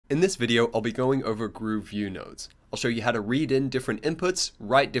In this video, I'll be going over groov view nodes. I'll show you how to read in different inputs,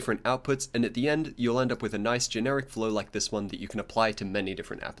 write different outputs, and at the end, you'll end up with a nice generic flow like this one that you can apply to many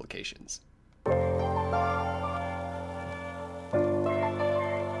different applications.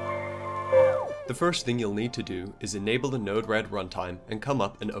 The first thing you'll need to do is enable the Node-RED runtime and come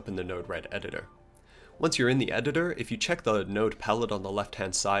up and open the Node-RED editor. Once you're in the editor, if you check the node palette on the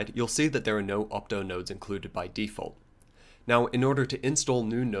left-hand side, you'll see that there are no Opto nodes included by default. Now, in order to install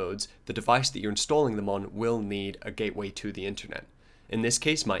new nodes, the device that you're installing them on will need a gateway to the internet. In this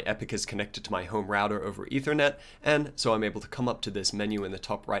case, my Epic is connected to my home router over Ethernet, and so I'm able to come up to this menu in the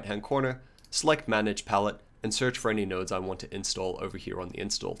top right-hand corner, select Manage Palette, and search for any nodes I want to install over here on the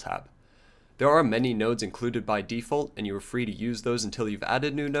Install tab. There are many nodes included by default, and you are free to use those until you've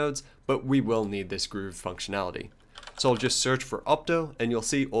added new nodes, but we will need this groov functionality. So I'll just search for Opto, and you'll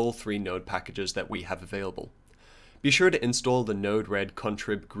see all three node packages that we have available. Be sure to install the Node-RED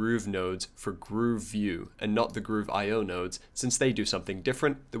contrib groov nodes for groov view and not the groov IO nodes, since they do something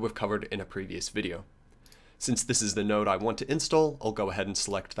different that we've covered in a previous video. Since this is the node I want to install, I'll go ahead and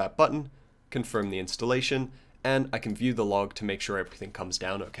select that button, confirm the installation, and I can view the log to make sure everything comes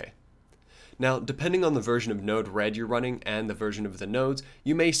down okay. Now, depending on the version of Node-RED you're running and the version of the nodes,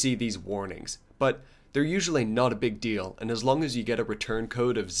 you may see these warnings, but they're usually not a big deal, and as long as you get a return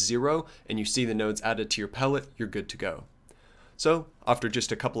code of 0 and you see the nodes added to your palette, you're good to go. So, after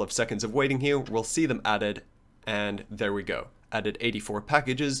just a couple of seconds of waiting here, we'll see them added, and there we go. Added 84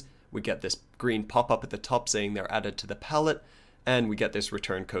 packages, we get this green pop-up at the top saying they're added to the palette, and we get this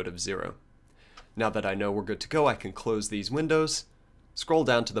return code of 0. Now that I know we're good to go, I can close these windows, scroll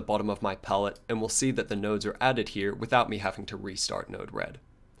down to the bottom of my palette, and we'll see that the nodes are added here without me having to restart Node-RED.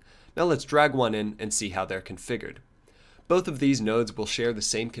 Now let's drag one in and see how they're configured. Both of these nodes will share the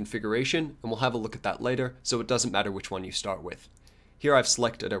same configuration, and we'll have a look at that later, so it doesn't matter which one you start with. Here I've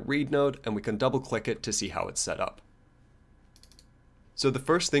selected a read node, and we can double click it to see how it's set up. So the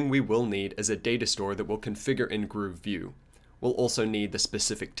first thing we will need is a data store that will configure in groov view. We'll also need the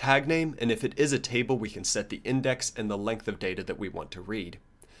specific tag name, and if it is a table, we can set the index and the length of data that we want to read.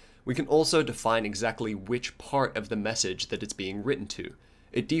 We can also define exactly which part of the message that it's being written to.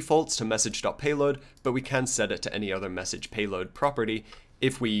 It defaults to message.payload, but we can set it to any other message payload property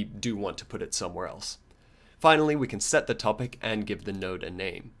if we do want to put it somewhere else. Finally, we can set the topic and give the node a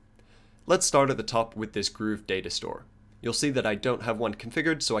name. Let's start at the top with this groov data store. You'll see that I don't have one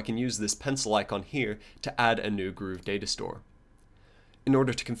configured, so I can use this pencil icon here to add a new groov data store. In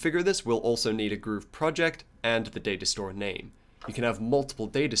order to configure this, we'll also need a groov project and the data store name. You can have multiple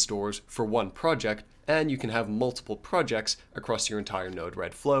data stores for one project, and you can have multiple projects across your entire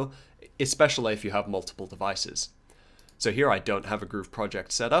Node-RED flow, especially if you have multiple devices. So here I don't have a groov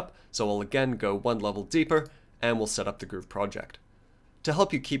project set up, so I'll again go one level deeper, and we'll set up the groov project. To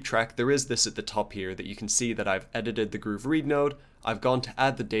help you keep track, there is this at the top here that you can see that I've edited the groov read node, I've gone to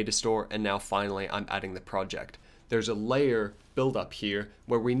add the data store, and now finally I'm adding the project. There's a layer build up here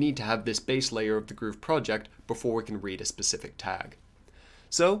where we need to have this base layer of the groov project before we can read a specific tag.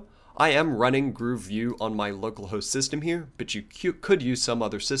 So I am running groov view on my localhost system here, but you could use some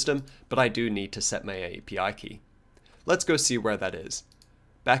other system, but I do need to set my API key. Let's go see where that is.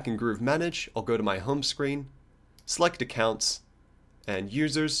 Back in Groov Manage, I'll go to my home screen, select accounts and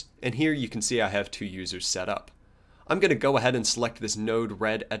users, and here you can see I have two users set up. I'm going to go ahead and select this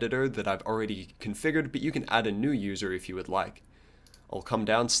Node-RED editor that I've already configured, but you can add a new user if you would like. I'll come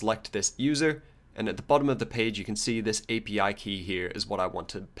down, select this user, and at the bottom of the page you can see this API key here is what I want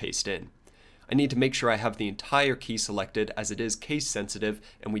to paste in. I need to make sure I have the entire key selected as it is case sensitive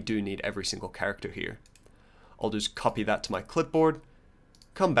and we do need every single character here. I'll just copy that to my clipboard,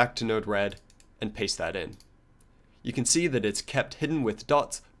 come back to Node-RED, and paste that in. You can see that it's kept hidden with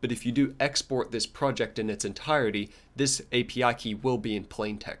dots, but if you do export this project in its entirety, this API key will be in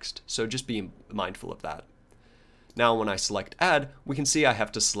plain text, so just be mindful of that. Now when I select add, we can see I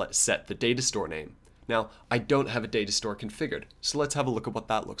have to set the data store name. Now I don't have a data store configured, so let's have a look at what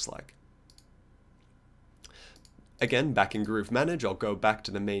that looks like. Again, back in Groov Manage, I'll go back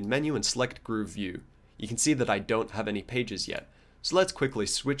to the main menu and select groov view. You can see that I don't have any pages yet, so let's quickly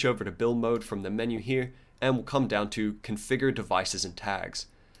switch over to build mode from the menu here, and we'll come down to configure devices and tags.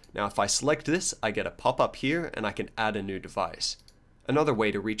 Now if I select this, I get a pop-up here and I can add a new device. Another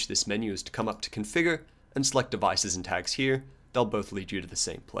way to reach this menu is to come up to configure and select devices and tags here. They'll both lead you to the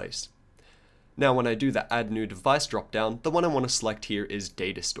same place. Now when I do the add new device drop down, the one I want to select here is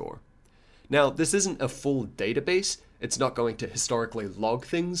data store. Now this isn't a full database, it's not going to historically log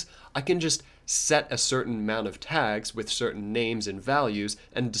things. I can just set a certain amount of tags with certain names and values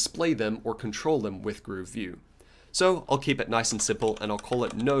and display them or control them with groov view. So I'll keep it nice and simple and I'll call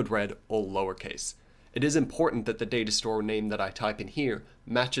it node_red, all lowercase. It is important that the datastore name that I type in here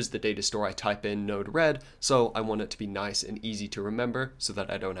matches the datastore I type in node_red, so I want it to be nice and easy to remember so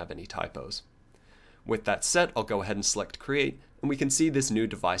that I don't have any typos. With that set, I'll go ahead and select create, and we can see this new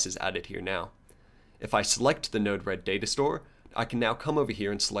device is added here now. If I select the node_red datastore, I can now come over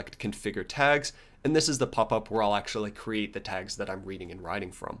here and select configure tags, and this is the pop-up where I'll actually create the tags that I'm reading and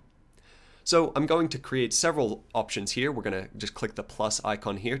writing from. So I'm going to create several options here. We're going to just click the plus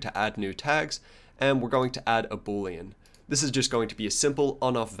icon here to add new tags, and we're going to add a boolean. This is just going to be a simple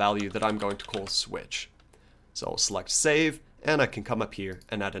on-off value that I'm going to call switch. So I'll select save, and I can come up here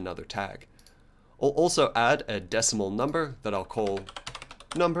and add another tag. I'll also add a decimal number that I'll call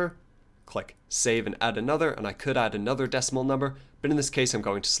number. Click save and add another, and I could add another decimal number, but in this case I'm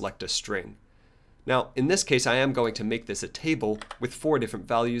going to select a string. Now in this case I am going to make this a table with 4 different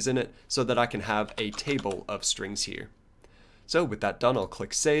values in it so that I can have a table of strings here. So with that done, I'll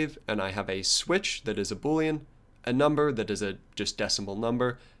click save, and I have a switch that is a boolean, a number that is a just decimal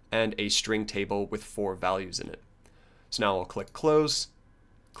number, and a string table with 4 values in it. So now I'll click close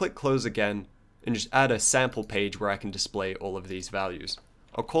again, and just add a sample page where I can display all of these values.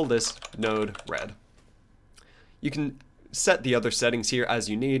 I'll call this node_red. You can set the other settings here as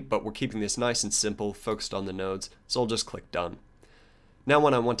you need, but we're keeping this nice and simple, focused on the nodes, so I'll just click done. Now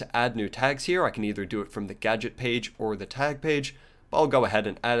when I want to add new tags here, I can either do it from the gadget page or the tag page, but I'll go ahead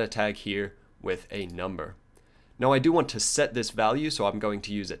and add a tag here with a number. Now I do want to set this value, so I'm going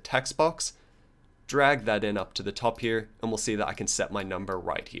to use a text box, drag that in up to the top here, and we'll see that I can set my number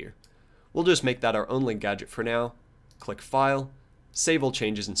right here. We'll just make that our only gadget for now, click File, save all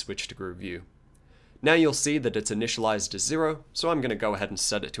changes and switch to Groove View. Now you'll see that it's initialized as 0, so I'm going to go ahead and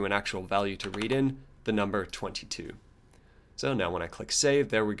set it to an actual value to read in, the number 22. So now when I click save,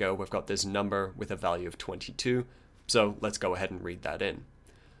 there we go, we've got this number with a value of 22, so let's go ahead and read that in.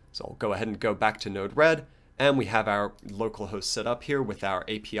 So I'll go ahead and go back to node_red, and we have our localhost set up here with our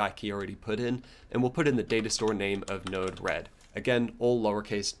API key already put in, and we'll put in the datastore name of node_red. Again, all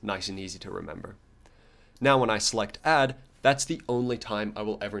lowercase, nice and easy to remember. Now when I select add, that's the only time I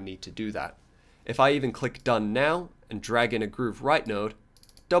will ever need to do that. If I even click done now and drag in a groove right node,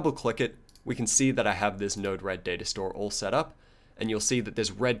 double click it, we can see that I have this node_red datastore all set up, and you'll see that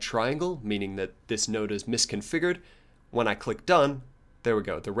this red triangle, meaning that this node is misconfigured. When I click done, there we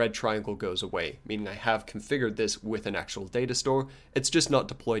go, the red triangle goes away, meaning I have configured this with an actual datastore. It's just not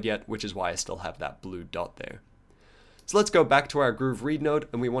deployed yet, which is why I still have that blue dot there. So let's go back to our groove read node,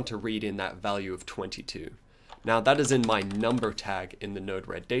 and we want to read in that value of 22. Now that is in my number tag in the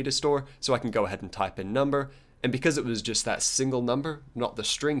node_red datastore, so I can go ahead and type in number, and because it was just that single number, not the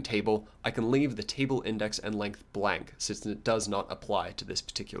string table, I can leave the table index and length blank, since it does not apply to this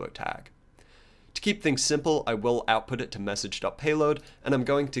particular tag. To keep things simple, I will output it to message.payload, and I'm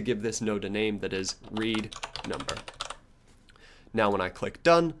going to give this node a name that is read number. Now when I click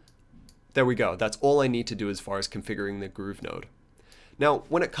done, there we go, that's all I need to do as far as configuring the groove node. Now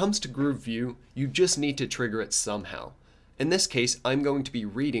when it comes to Groove View, you just need to trigger it somehow. In this case, I'm going to be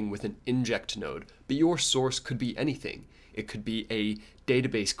reading with an inject node, but your source could be anything. It could be a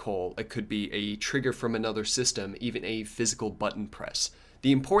database call, it could be a trigger from another system, even a physical button press.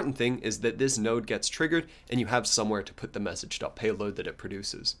 The important thing is that this node gets triggered and you have somewhere to put the message.payload that it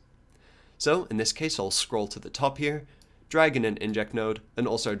produces. So in this case, I'll scroll to the top here, drag in an inject node, and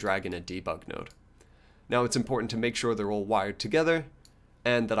also drag in a debug node. Now it's important to make sure they're all wired together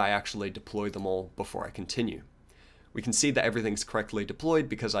and that I actually deploy them all before I continue. We can see that everything's correctly deployed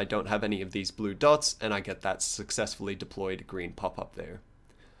because I don't have any of these blue dots, and I get that successfully deployed green pop-up there.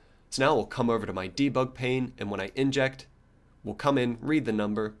 So now we'll come over to my debug pane, and when I inject, we'll come in, read the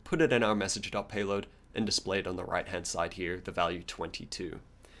number, put it in our message.payload, and display it on the right-hand side here, the value 22.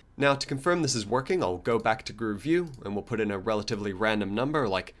 Now to confirm this is working, I'll go back to Groove View, and we'll put in a relatively random number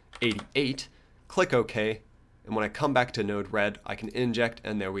like 88, click OK, and when I come back to node_red, I can inject,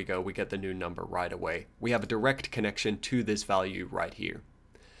 and there we go, we get the new number right away. We have a direct connection to this value right here.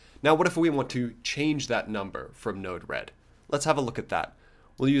 Now what if we want to change that number from node_red? Let's have a look at that.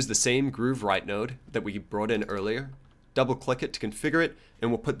 We'll use the same groove right node that we brought in earlier, double click it to configure it, and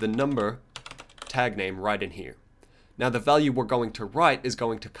we'll put the number tag name right in here. Now the value we're going to write is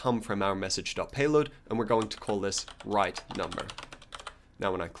going to come from our message.payload, and we're going to call this write number.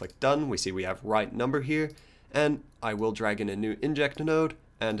 Now when I click done, we see we have write number here, and I will drag in a new inject node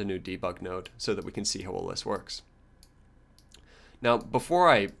and a new debug node so that we can see how all this works. Now before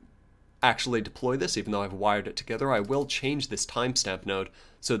I actually deploy this, even though I've wired it together, I will change this timestamp node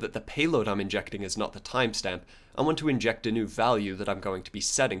so that the payload I'm injecting is not the timestamp. I want to inject a new value that I'm going to be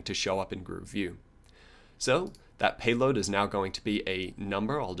setting to show up in Groove View. So that payload is now going to be a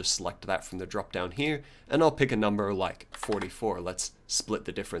number. I'll just select that from the drop down here, and I'll pick a number like 44. Let's split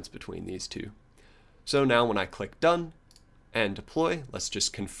the difference between these two. So now when I click done and deploy, let's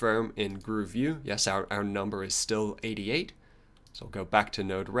just confirm in groov view, yes, our number is still 88. So I'll go back to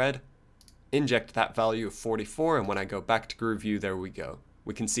node red, inject that value of 44, and when I go back to groov view, there we go.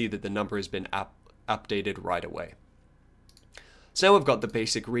 We can see that the number has been updated right away. So now we've got the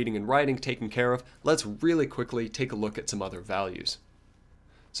basic reading and writing taken care of. Let's really quickly take a look at some other values.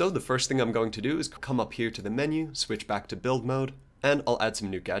 So the first thing I'm going to do is come up here to the menu, switch back to build mode, and I'll add some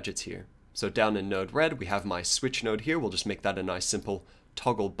new gadgets here. So down in node red, we have my switch node here. We'll just make that a nice simple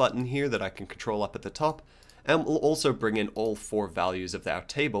toggle button here that I can control up at the top. And we'll also bring in all 4 values of our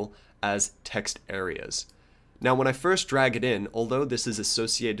table as text areas. Now when I first drag it in, although this is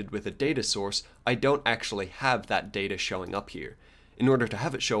associated with a data source, I don't actually have that data showing up here. In order to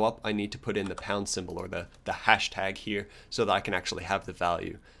have it show up, I need to put in the pound symbol or the hashtag here so that I can actually have the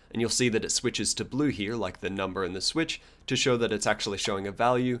value. And you'll see that it switches to blue here, like the number in the switch, to show that it's actually showing a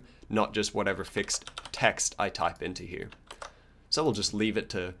value, not just whatever fixed text I type into here. So we'll just leave it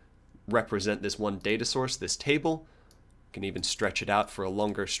to represent this one data source, this table. You can even stretch it out for a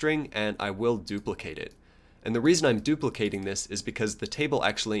longer string, and I will duplicate it. And the reason I'm duplicating this is because the table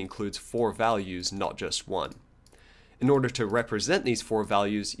actually includes 4 values, not just 1. In order to represent these 4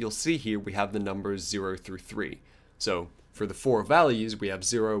 values, you'll see here we have the numbers 0 through 3. So for the 4 values, we have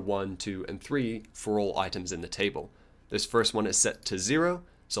 0, 1, 2, and 3 for all items in the table. This first one is set to 0,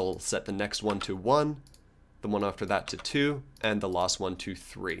 so I'll set the next one to 1, the one after that to 2, and the last one to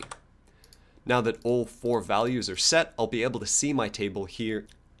 3. Now that all 4 values are set, I'll be able to see my table here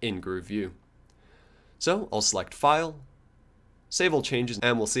in groov view. So I'll select File, Save All Changes,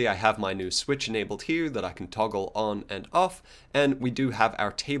 and we'll see I have my new switch enabled here that I can toggle on and off, and we do have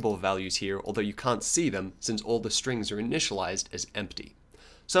our table values here, although you can't see them since all the strings are initialized as empty.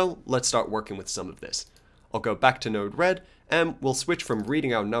 So let's start working with some of this. I'll go back to node red, and we'll switch from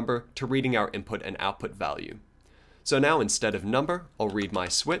reading our number to reading our input and output value. So now instead of number, I'll read my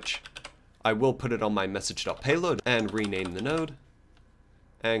switch. I will put it on my message.payload and rename the node,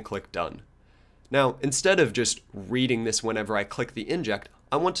 and click done. Now, instead of just reading this whenever I click the inject,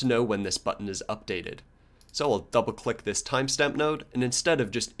 I want to know when this button is updated. So I'll double click this timestamp node, and instead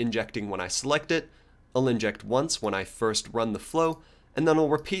of just injecting when I select it, I'll inject once when I first run the flow, and then I'll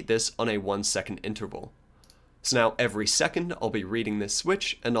repeat this on a 1-second interval. So now every second I'll be reading this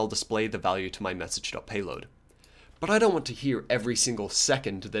switch, and I'll display the value to my message.payload. But I don't want to hear every single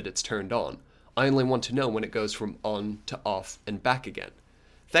second that it's turned on. I only want to know when it goes from on to off and back again.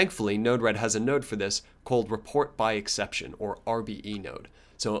 Thankfully, Node-RED has a node for this called Report by Exception, or RBE node,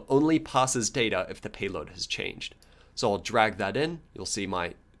 so it only passes data if the payload has changed. So I'll drag that in. You'll see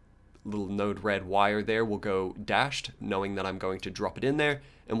my little Node-RED wire there will go dashed, knowing that I'm going to drop it in there,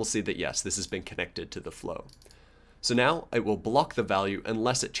 and we'll see that yes, this has been connected to the flow. So now it will block the value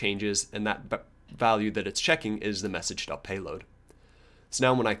unless it changes, and that value that it's checking is the message.payload. So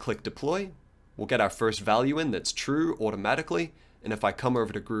now when I click deploy, we'll get our first value in that's true automatically. And if I come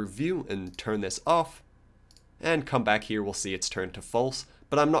over to groov view and turn this off, and come back here, we'll see it's turned to false,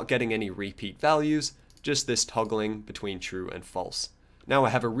 but I'm not getting any repeat values, just this toggling between true and false. Now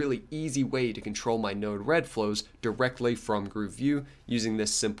I have a really easy way to control my Node-RED flows directly from groov view using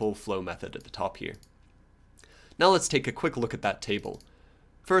this simple flow method at the top here. Now let's take a quick look at that table.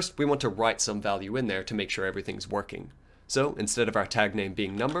 First, we want to write some value in there to make sure everything's working. So instead of our tag name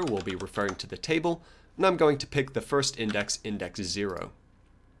being number, we'll be referring to the table, and I'm going to pick the first index, index 0.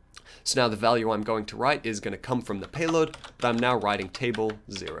 So now the value I'm going to write is going to come from the payload, but I'm now writing table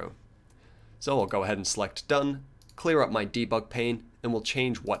 0. So I'll go ahead and select done, clear up my debug pane, and we'll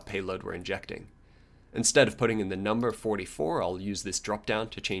change what payload we're injecting. Instead of putting in the number 44, I'll use this dropdown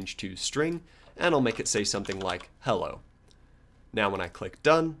to change to string, and I'll make it say something like hello. Now when I click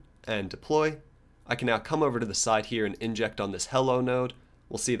done and deploy, I can now come over to the side here and inject on this hello node.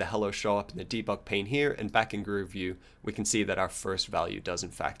 We'll see the hello show up in the debug pane here, and back in groov view, we can see that our first value does in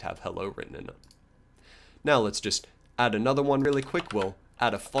fact have hello written in it. Now let's just add another one really quick. We'll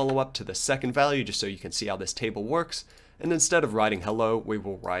add a follow-up to the second value just so you can see how this table works, and instead of writing hello, we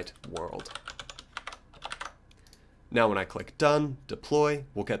will write world. Now when I click done, deploy,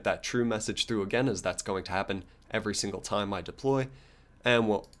 we'll get that true message through again, as that's going to happen every single time I deploy, and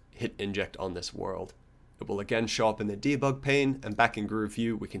we'll hit inject on this world. It will again show up in the debug pane, and back in groov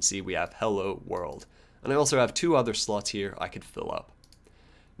view we can see we have hello world. And I also have 2 other slots here I could fill up.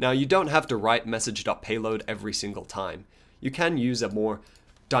 Now you don't have to write message.payload every single time. You can use a more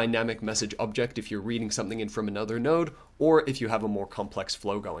dynamic message object if you're reading something in from another node, or if you have a more complex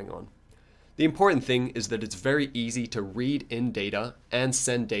flow going on. The important thing is that it's very easy to read in data and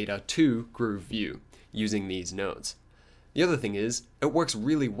send data to Groov View using these nodes. The other thing is, it works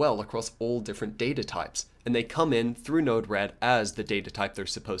really well across all different data types, and they come in through Node-RED as the data type they're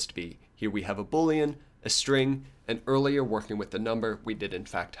supposed to be. Here we have a boolean, a string, and earlier working with the number, we did in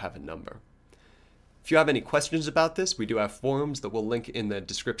fact have a number. If you have any questions about this, we do have forums that we'll link in the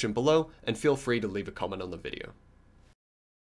description below, and feel free to leave a comment on the video.